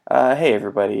Hey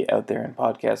everybody out there in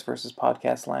Podcast versus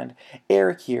Podcast land.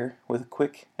 Eric here with a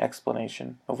quick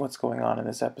explanation of what's going on in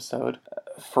this episode.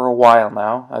 For a while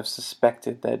now, I've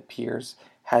suspected that Piers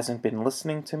hasn't been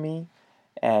listening to me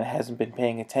and hasn't been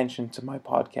paying attention to my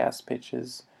podcast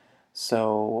pitches.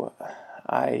 So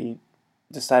I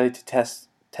decided to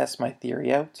test my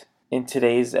theory out. In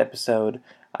today's episode,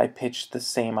 I pitched the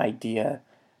same idea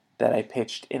that I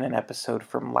pitched in an episode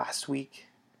from last week.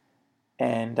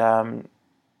 And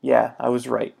yeah, I was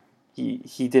right.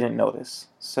 He didn't notice.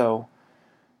 So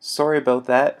sorry about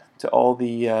that to all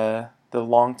the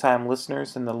longtime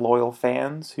listeners and the loyal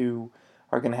fans who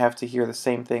are going to have to hear the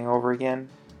same thing over again.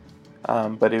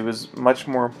 But it was much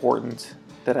more important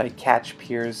that I catch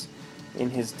Piers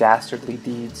in his dastardly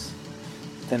deeds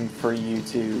than for you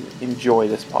to enjoy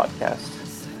this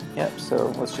podcast. Yep,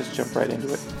 so let's just jump right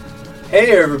into it.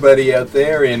 Hey everybody out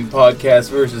there in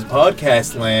Podcast versus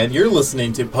Podcast land. You're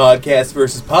listening to Podcast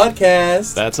versus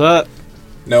Podcast. That's it.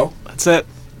 No. That's it.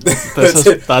 That's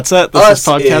it. That's it. This is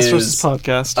Podcast versus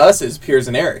Podcast. Us is Piers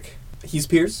and Eric. He's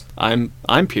Piers. I'm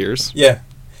Piers. Yeah.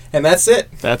 And that's it.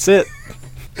 That's it.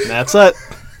 That's it.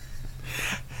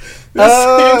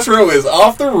 This intro is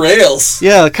off the rails.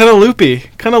 Yeah, kind of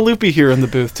loopy here in the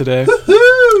booth today.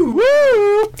 Woohoo!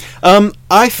 Woo!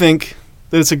 I think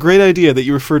that it's a great idea that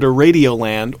you refer to Radio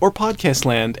Land or Podcast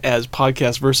Land as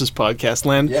Podcast versus Podcast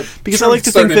Land. Yep. Because I like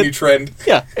to think that... Start a new trend.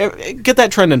 Yeah, get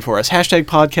that trend in for us. Hashtag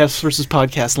Podcast versus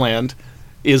Podcast Land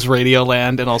is Radio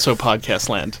Land and also Podcast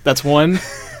Land. That's one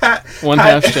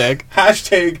hashtag.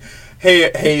 Hashtag,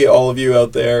 hey all of you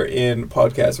out there in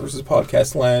Podcast versus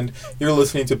Podcast land. You're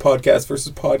listening to Podcast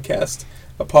versus Podcast,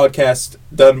 a podcast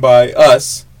done by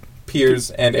us,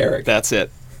 Piers and Eric. That's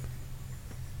it.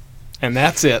 And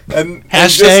that's it. And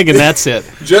that's it.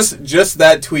 Just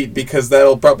that tweet, because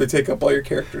that'll probably take up all your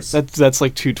characters. That's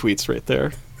like 2 tweets right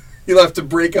there. You'll have to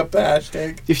break up the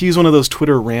hashtag. If you use one of those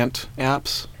Twitter rant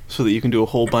apps so that you can do a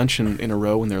whole bunch in a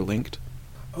row when they're linked.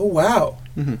 Oh wow,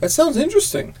 That sounds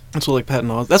interesting. That's what Patton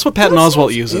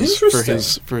Oswalt uses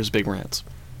for his big rants.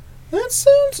 That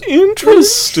sounds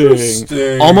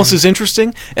interesting. Almost as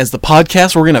interesting as the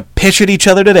podcast we're gonna pitch at each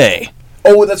other today.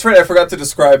 Oh, that's right. I forgot to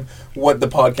describe what the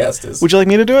podcast is. Would you like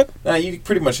me to do it? You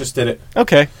pretty much just did it.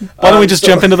 Okay. Why don't we just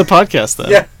jump into the podcast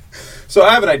then? Yeah. So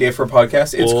I have an idea for a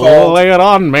podcast. It's called... Lay it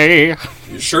on me.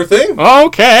 Sure thing.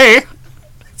 Okay.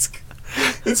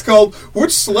 It's called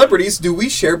Which Celebrities Do We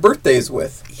Share Birthdays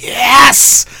With?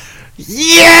 Yes!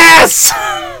 Yes!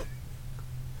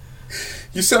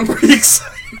 You sound pretty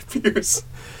excited, Piers.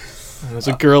 There's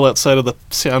a girl outside of the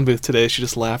sound booth today. She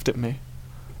just laughed at me.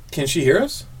 Can she hear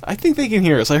us? I think they can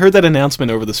hear us. I heard that announcement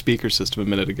over the speaker system a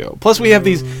minute ago. Plus, we have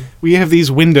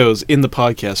these windows in the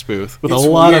podcast booth with a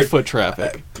lot of foot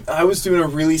traffic. I was doing a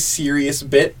really serious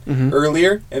bit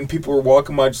earlier, and people were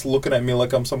walking by just looking at me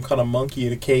like I'm some kind of monkey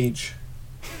in a cage.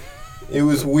 It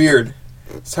was weird.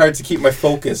 It's hard to keep my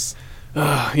focus.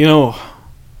 Sorry,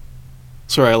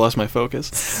 I lost my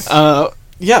focus.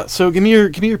 Yeah, so give me your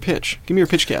pitch. Give me your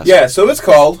pitch cast. Yeah, so it's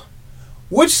called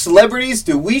Which Celebrities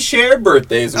Do We Share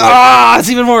Birthdays With? It's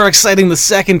even more exciting the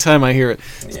second time I hear it.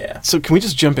 Yeah. So can we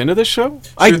just jump into this show?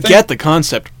 I get the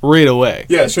concept right away.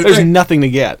 Yeah, sure There's thing. nothing to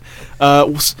get.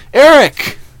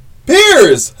 Eric!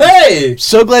 Piers! Hey!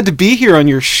 So glad to be here on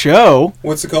your show.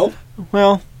 What's it called?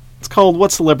 Well, it's called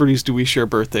What Celebrities Do We Share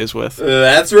Birthdays With?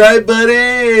 That's right,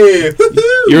 buddy!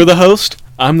 You're the host.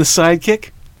 I'm the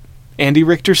sidekick. Andy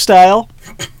Richter style.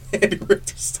 Andy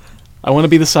Richter style. I want to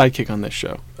be the sidekick on this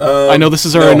show. I know this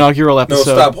is our inaugural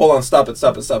episode. No, stop. Hold on. Stop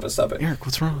it. Eric,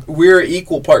 what's wrong? We're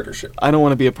equal partnership. I don't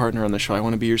want to be a partner on the show. I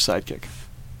want to be your sidekick.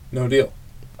 No deal.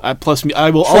 I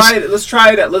will try it. Let's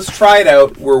try it. Let's try it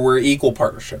out where we're equal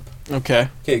partnership. Okay.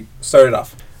 Okay, start it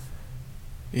off.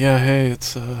 Yeah, hey,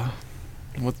 it's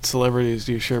what celebrities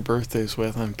do you share birthdays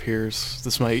with? I'm Piers.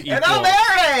 This is my and I'm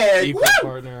Eric! equal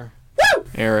partner,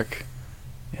 Eric.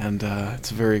 And it's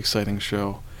a very exciting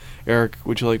show. Eric,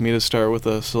 would you like me to start with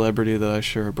a celebrity that I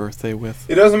share a birthday with?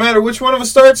 It doesn't matter which one of us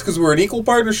starts because we're an equal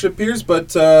partnership, Piers,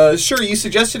 but sure, you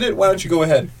suggested it. Why don't you go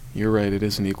ahead? You're right, it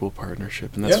is an equal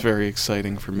partnership, and that's very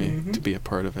exciting for me to be a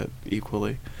part of it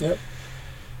equally. Yep.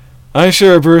 I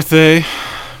share a birthday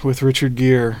with Richard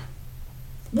Gere.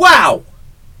 Wow!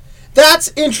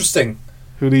 That's interesting.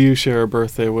 Who do you share a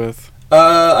birthday with?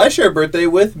 I share a birthday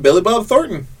with Billy Bob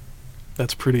Thornton.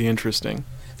 That's pretty interesting.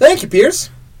 Thank you, Piers.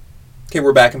 Okay,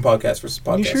 we're back in Podcast versus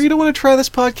Podcast. You sure you don't want to try this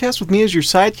podcast with me as your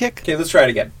sidekick? Okay, let's try it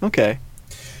again. Okay.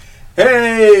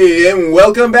 Hey, and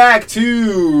welcome back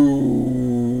to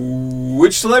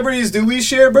Which Celebrities Do We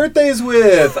Share Birthdays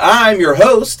With? I'm your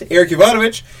host, Eric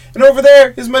Ivanovich, and over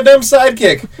there is my dumb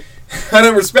sidekick. I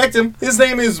don't respect him. His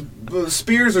name is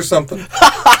spears or something.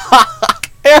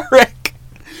 Eric,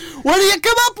 where do you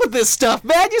come up with this stuff,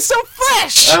 man? You're so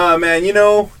fresh. Man, you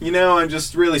know, I'm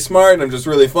just really smart and I'm just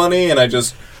really funny and I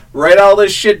just write all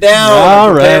this shit down.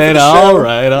 All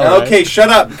right. Okay, shut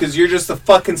up because you're just a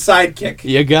fucking sidekick.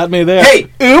 You got me there.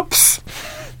 Hey! Oops.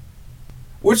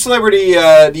 Which celebrity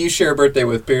do you share a birthday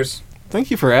with, Pierce? Thank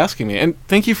you for asking me, and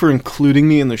thank you for including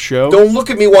me in the show. Don't look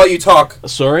at me while you talk.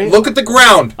 Sorry? Look at the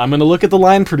ground. I'm going to look at the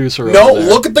line producer No, over there.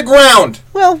 look at the ground.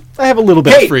 Well, I have a little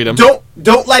bit of freedom.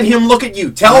 Don't let him look at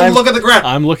you. Tell him to look at the ground.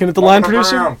 I'm looking at the line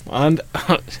producer.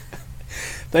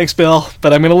 Thanks, Bill,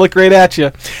 but I'm going to look right at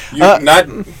you. I'm not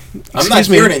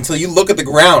hearing it until you look at the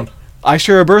ground. I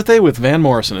share a birthday with Van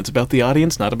Morrison. It's about the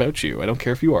audience, not about you. I don't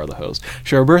care if you are the host.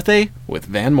 Share a birthday with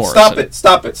Van Morrison.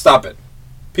 Stop it.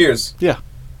 Piers. Yeah.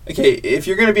 Okay, if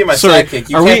you're going to be my sidekick,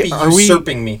 you can't be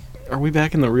usurping me. Are we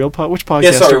back in the real podcast? Which podcast?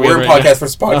 Yeah, sorry, are we we're in right podcast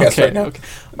versus podcast right now. Okay.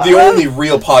 The only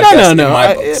real podcast in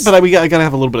my books. But I got to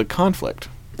have a little bit of conflict.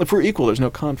 If we're equal, there's no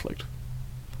conflict.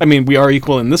 I mean, we are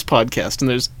equal in this podcast, and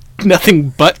there's nothing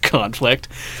but conflict.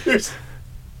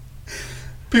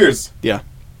 Piers. Yeah.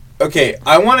 Okay,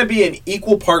 I want to be an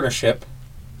equal partnership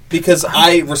because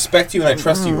I respect you and I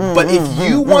trust you. But if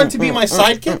you want to be my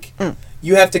sidekick,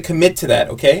 you have to commit to that,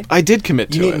 okay? I did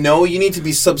commit to it. No, you need to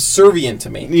be subservient to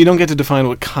me. You don't get to define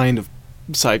what kind of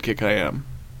sidekick I am.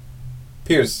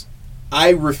 Piers, I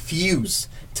refuse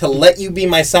to let you be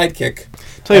my sidekick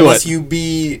unless you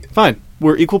be... Fine.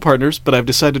 We're equal partners, but I've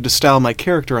decided to style my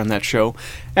character on that show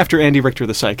after Andy Richter,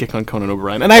 the sidekick on Conan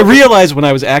O'Brien. And I realized when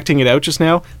I was acting it out just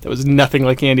now, that was nothing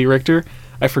like Andy Richter.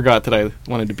 I forgot that I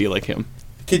wanted to be like him.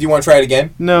 Kid, you want to try it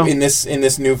again? No. In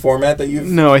this new format that you've...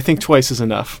 No, I think twice is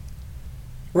enough.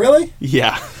 Really?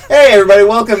 Yeah. Hey, everybody,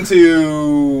 welcome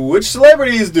to Which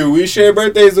Celebrities Do We Share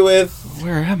Birthdays With?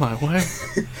 Where am I? What?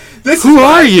 Who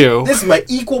are you? This is my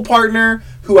equal partner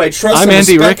who I trust I'm and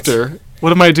Andy respect. Richter.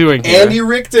 What am I doing here? Andy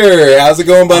Richter. How's it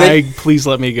going, buddy? Please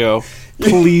let me go.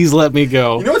 Please let me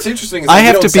go. You know what's interesting is I you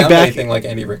have don't to be sound back anything like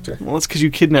Andy Richter. Well, that's because you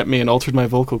kidnapped me and altered my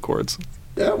vocal cords.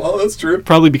 Yeah, well, that's true.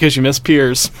 Probably because you miss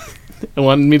Piers and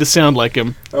wanted me to sound like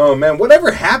him. Oh, man.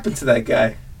 Whatever happened to that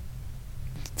guy?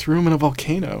 Threw him in a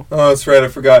volcano. Oh, that's right. I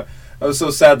forgot. I was so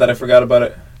sad that I forgot about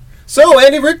it. So,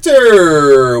 Andy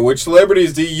Richter, which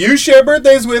celebrities do you share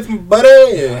birthdays with,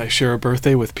 buddy? I share a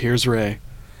birthday with Piers Ray.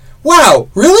 Wow,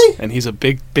 really? And he's a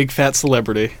big fat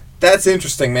celebrity. That's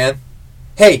interesting, man.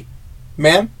 Hey,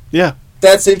 man. Yeah.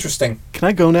 That's interesting. Can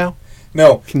I go now?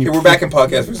 No. We're back in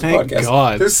podcast versus Thank podcast.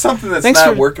 God. There's something that's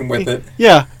not working with it.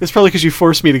 Yeah, it's probably because you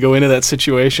forced me to go into that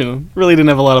situation. Really didn't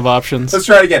have a lot of options. Let's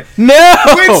try it again. No!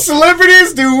 Which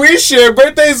celebrities do we share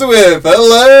birthdays with?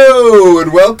 Hello,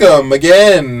 and welcome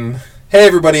again. Hey,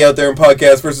 everybody out there in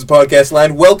podcast versus podcast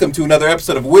land. Welcome to another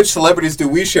episode of Which Celebrities Do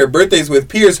We Share Birthdays With?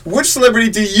 Piers, which celebrity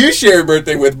do you share a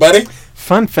birthday with, buddy?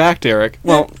 Fun fact, Eric.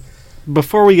 Well,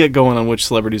 before we get going on which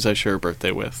celebrities I share a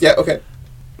birthday with. Yeah, okay.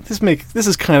 This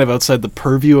is kind of outside the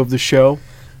purview of the show.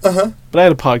 Uh-huh. But I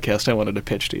had a podcast I wanted to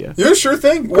pitch to you. Yeah, sure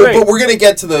thing. Great. But we're going to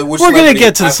get to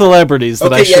the celebrities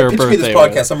that I share a birthday with. pitch me this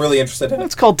podcast. I'm really interested in it.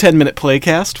 It's called 10-Minute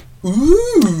Playcast.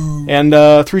 Ooh. And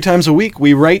 3 times a week,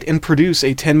 we write and produce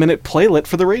a 10-minute playlet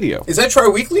for the radio. Is that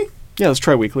tri-weekly? Yeah, it's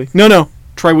tri-weekly. No.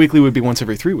 Tri-weekly would be once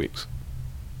every 3 weeks.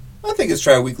 I think it's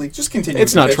tri-weekly. Just continue.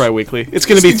 It's not pitch. tri-weekly. It's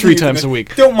going to be 3 times a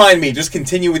week. Don't mind me. Just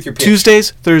continue with your pitch.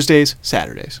 Tuesdays, Thursdays,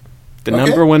 Saturdays. The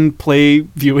number one play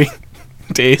viewing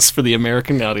days for the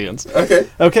American audience.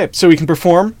 Okay, so we can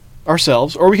perform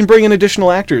ourselves, or we can bring in additional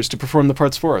actors to perform the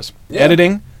parts for us. Yeah.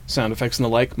 Editing, sound effects, and the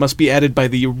like must be added by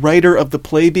the writer of the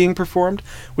play being performed,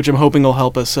 which I'm hoping will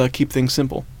help us keep things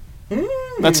simple.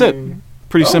 That's it.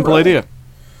 Pretty simple idea.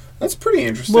 That's pretty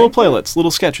interesting. Little playlets,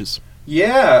 little sketches.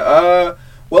 Yeah,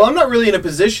 well, I'm not really in a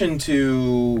position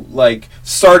to,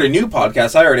 start a new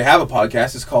podcast. I already have a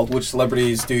podcast. It's called Which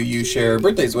Celebrities Do You Share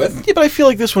Birthdays With? Yeah, but I feel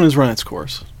like this one has run its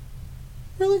course.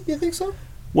 Really? You think so?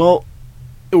 Well,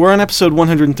 we're on episode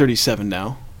 137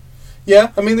 now.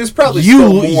 Yeah, I mean, there's probably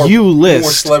more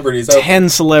celebrities. 10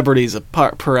 celebrities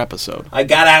per episode. I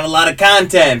gotta have a lot of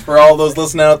content for all those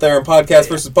listening out there in podcast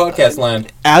versus podcast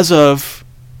land. As of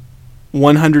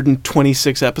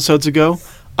 126 episodes ago,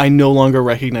 I no longer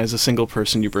recognize a single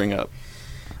person you bring up.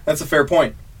 That's a fair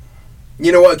point.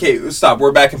 You know what? Okay, stop.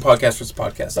 We're back in podcast versus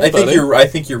podcast. I think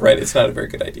you're right. It's not a very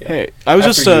good idea. Hey, I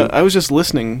was just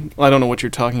listening. I don't know what you're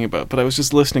talking about, but I was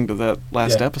just listening to that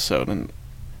last episode, and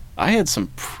I had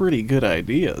some pretty good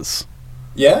ideas.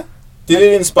 Yeah? Did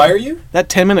it inspire you? That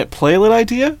 10-minute playlet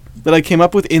idea that I came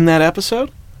up with in that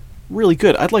episode, really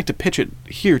good. I'd like to pitch it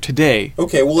here today.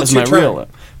 Okay, well, it's your turn.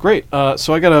 Great.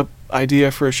 So I got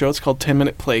idea for a show. It's called 10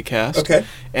 Minute Playcast. Okay.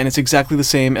 And it's exactly the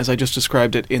same as I just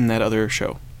described it in that other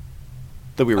show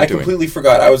that we were doing. I completely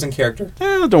forgot. I was in character.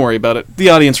 Don't worry about it. The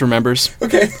audience remembers.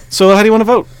 Okay. So how do you want to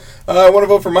vote? I want to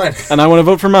vote for mine. And I want to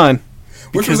vote for mine.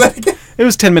 Which was that again? It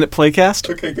was 10 Minute Playcast.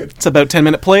 Okay, good. It's about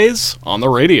 10-minute plays on the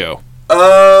radio.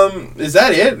 Is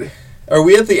that it? Are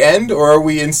we at the end, or are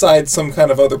we inside some kind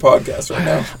of other podcast right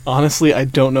now? Honestly, I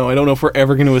don't know. I don't know if we're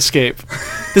ever going to escape.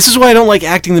 This is why I don't like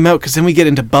acting them out, because then we get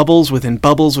into bubbles within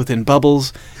bubbles within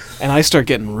bubbles, and I start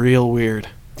getting real weird.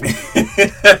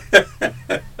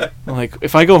 Like,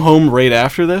 if I go home right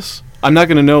after this, I'm not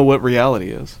going to know what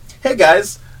reality is. Hey,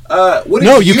 guys.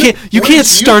 You can't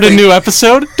start a new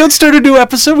episode. Don't start a new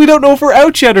episode. We don't know if we're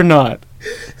out yet or not.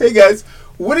 Hey, guys.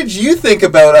 What did you think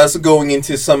about us going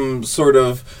into some sort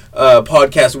of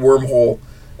podcast wormhole?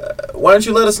 Why don't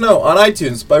you let us know on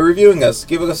iTunes by reviewing us?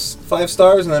 Give us 5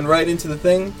 stars and then write into the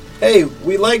thing. Hey,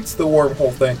 we liked the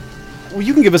wormhole thing. Well,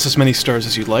 you can give us as many stars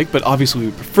as you'd like, but obviously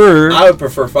we prefer... I would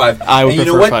prefer 5. I would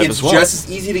prefer 5 as well. It's just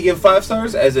as easy to give 5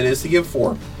 stars as it is to give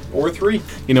 4 or 3.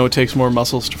 You know, it takes more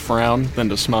muscles to frown than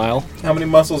to smile. How many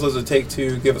muscles does it take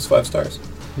to give us 5 stars?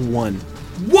 1.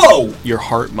 Whoa! Your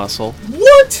heart muscle.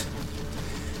 What?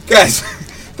 Guys,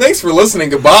 thanks for listening.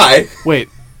 Goodbye. Wait.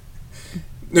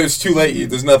 No, it's too late.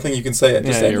 There's nothing you can say.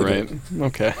 Yeah, you're right.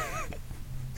 Okay.